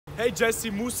Hey Jesse,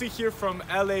 Musi here from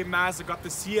LA Mazda. Got the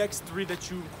CX-3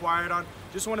 that you inquired on.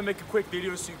 Just want to make a quick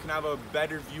video so you can have a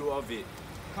better view of it.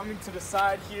 Coming to the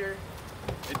side here,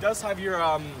 it does have your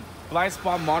blind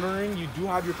spot monitoring. You do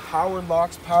have your power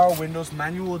locks, power windows,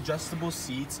 manual adjustable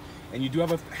seats, and you do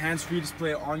have a hands-free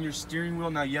display on your steering wheel.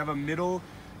 Now you have your middle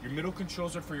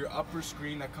controls are for your upper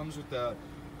screen that comes with the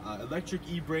electric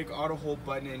e-brake auto hold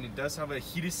button, and it does have a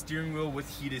heated steering wheel with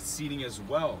heated seating as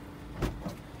well.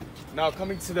 Now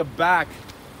coming to the back,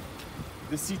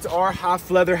 the seats are half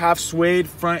leather, half suede,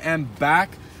 front and back.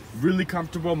 Really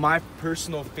comfortable, my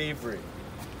personal favorite.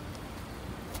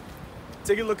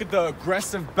 Take a look at the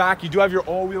aggressive back. You do have your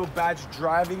all-wheel badge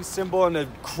driving symbol and a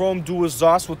chrome dual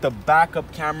exhaust with the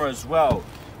backup camera as well.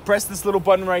 Press this little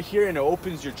button right here and it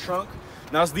opens your trunk.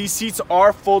 Now these seats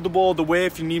are foldable all the way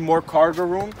if you need more cargo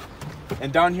room.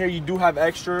 And down here you do have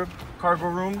extra cargo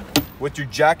room with your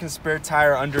jack and spare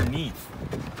tire underneath.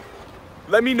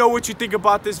 Let me know what you think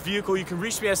about this vehicle. You can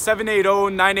reach me at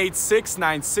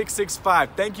 780-986-9665.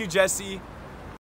 Thank you, Jesse.